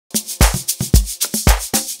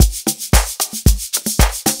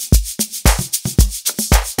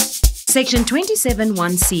Section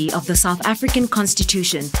 27(1)(c) of the South African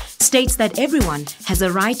Constitution states that everyone has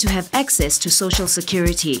a right to have access to social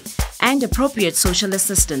security and appropriate social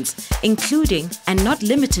assistance, including and not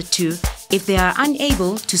limited to if they are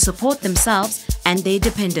unable to support themselves and their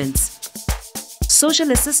dependents.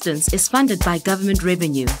 Social assistance is funded by government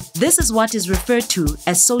revenue. This is what is referred to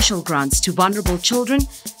as social grants to vulnerable children,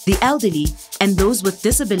 the elderly, and those with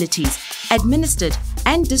disabilities, administered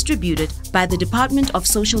and distributed by the Department of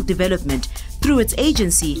Social Development through its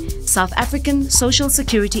agency, South African Social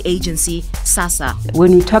Security Agency, SASSA.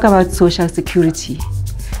 When we talk about social security,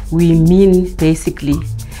 we mean basically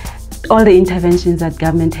all the interventions that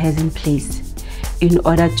government has in place in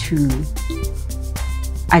order to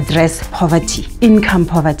address poverty, income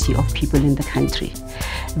poverty of people in the country.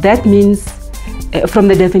 That means, from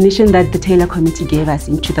the definition that the Taylor Committee gave us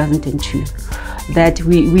in 2002, that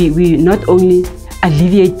we not only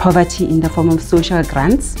alleviate poverty in the form of social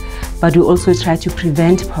grants, but we also try to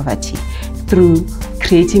prevent poverty through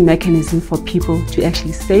creating mechanisms for people to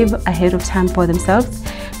actually save ahead of time for themselves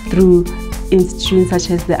through institutions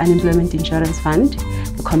such as the Unemployment Insurance Fund,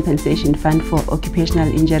 the Compensation Fund for Occupational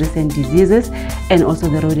Injuries and Diseases, and also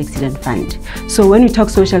the Road Accident Fund. So when we talk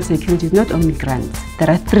social security, it's not only grants. There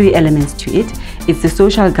are three elements to it. It's the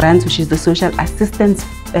social grants, which is the social assistance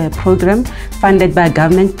program funded by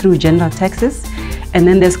government through general taxes. And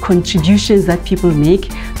then there's contributions that people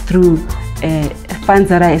make through funds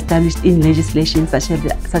that are established in legislation such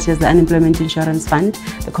as the Unemployment Insurance Fund,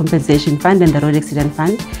 the Compensation Fund, and the Road Accident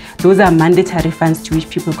Fund. Those are mandatory funds to which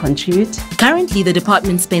people contribute. Currently, the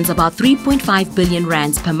department spends about 3.5 billion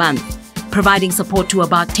rands per month, providing support to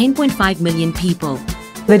about 10.5 million people.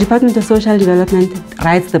 The Department of Social Development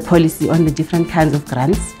writes the policy on the different kinds of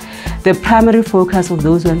grants. The primary focus of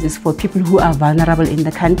those ones is for people who are vulnerable in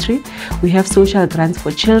the country. We have social grants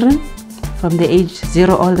for children from the age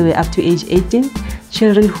 0 all the way up to age 18,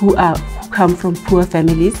 children who come from poor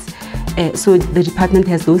families. So the department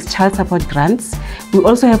has those child support grants. We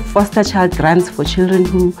also have foster child grants for children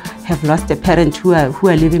who have lost a parent, who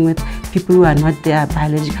are living with people who are not their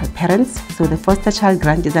biological parents. So the foster child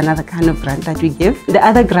grant is another kind of grant that we give. The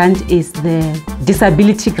other grant is the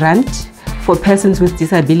disability grant for persons with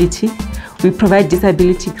disability. We provide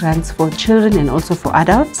disability grants for children and also for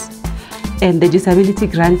adults. And the disability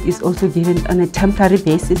grant is also given on a temporary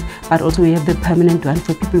basis, but also we have the permanent one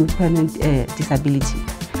for people with permanent disability.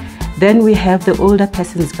 Then we have the older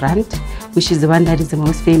persons grant, which is the one that is the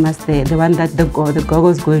most famous, the one that the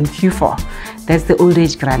Gogos go in queue for. That's the old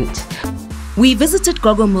age grant. We visited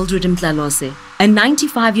Gogo Mildred Mtlalose, a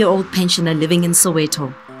 95-year-old pensioner living in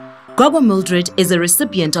Soweto. Gogo Mildred is a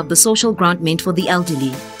recipient of the social grant meant for the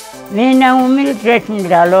elderly. Mina Mildred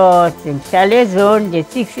Mtlalose, ngihlala ezonde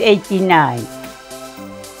 689.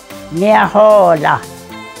 Niyahola.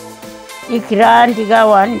 Igrant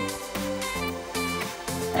ka-1.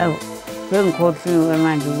 Sengikhohliwe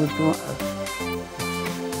manje ukuthi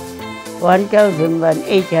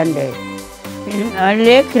 1,800.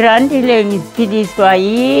 Le grant le ngiphiliswa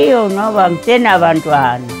yiyo ngoba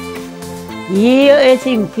ngisenabantwana. Yiyo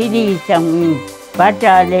esingiphilisa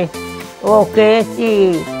ngibhadale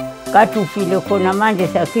ogesi kade ufile khona manje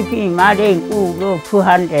sakhipha imali enkulu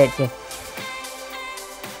 200.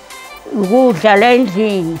 Ukudla la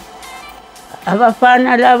endlini.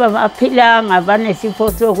 Abafana laba baphilanga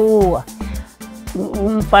banesifo sokuwa.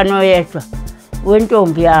 Umfana oyedwa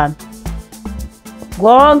wentombi yami.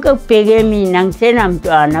 Konke kubheke mina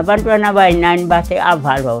ngisenamntwana, abantwana abayinani base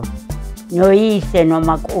Avalon. Noyise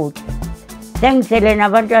nomakoti. Sengisele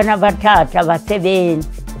nabantwana abathathu abasebenzi.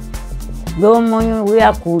 Lo munye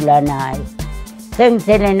uyagula naye.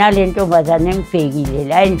 Sengisele nale ntombazane engibhekile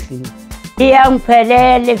la endlini.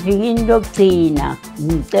 Iyangiphelele evikini lokugcina.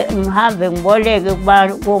 Ngihambe ngiboleke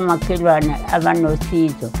komakhelwane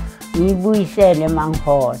abanosizo. Ngibuyisele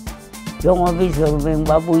mangihola. Njengoba izobe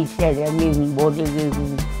ngibabuyisele ngiboleke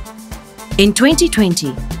kubo. In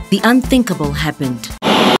 2020, the unthinkable happened.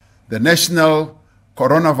 The National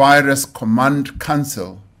Coronavirus Command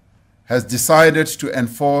Council has decided to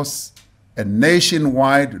enforce a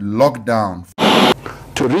nationwide lockdown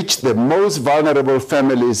to reach the most vulnerable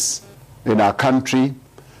families in our country.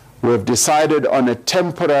 We have decided on a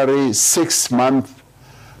temporary 6-month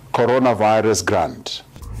coronavirus grant.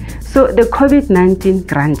 So the COVID-19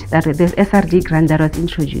 grant, the SRD grant that was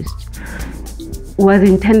introduced, was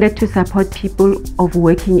intended to support people of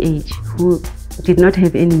working age who did not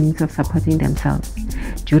have any means of supporting themselves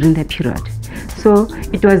during the period. So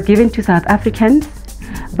it was given to South Africans,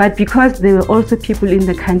 but because there were also people in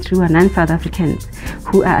the country who are non-South Africans,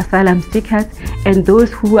 who are asylum seekers, and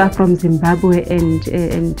those who are from Zimbabwe and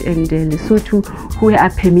Lesotho, who are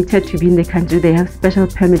permitted to be in the country. They have special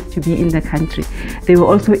permits to be in the country. They were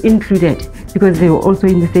also included because they were also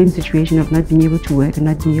in the same situation of not being able to work and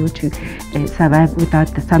not being able to survive without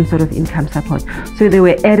some sort of income support. So they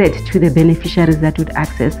were added to the beneficiaries that would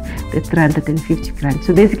access the 350 grants.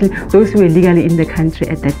 So basically, those who were legally in the country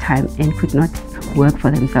at that time and could not work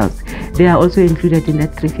for themselves, they are also included in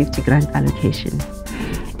that 350 grant allocation.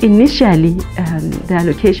 Initially, the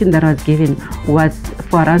allocation that was given was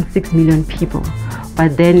for around 6 million people,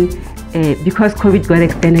 but then because COVID got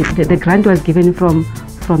extended, the grant was given from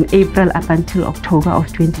April up until October of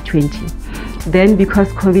 2020. Then because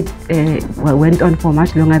COVID went on for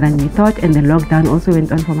much longer than we thought, and the lockdown also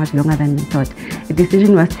went on for much longer than we thought, a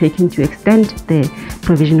decision was taken to extend the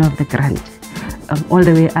provision of the grant all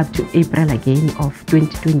the way up to April again of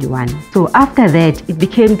 2021. So after that, it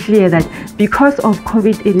became clear that because of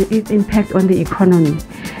COVID and its impact on the economy,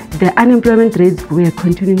 the unemployment rates were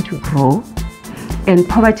continuing to grow and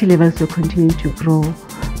poverty levels were continuing to grow.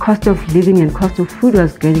 Cost of living and cost of food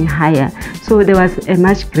was getting higher. So there was a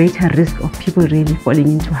much greater risk of people really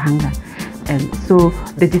falling into hunger. So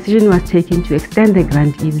the decision was taken to extend the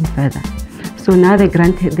grant even further. So now the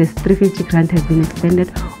grant, this 350 grant has been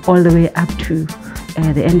extended all the way up to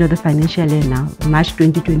the end of the financial year now, March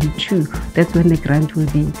 2022. That's when the grant will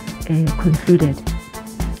be concluded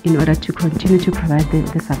in order to continue to provide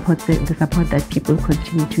the support that people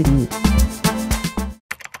continue to need.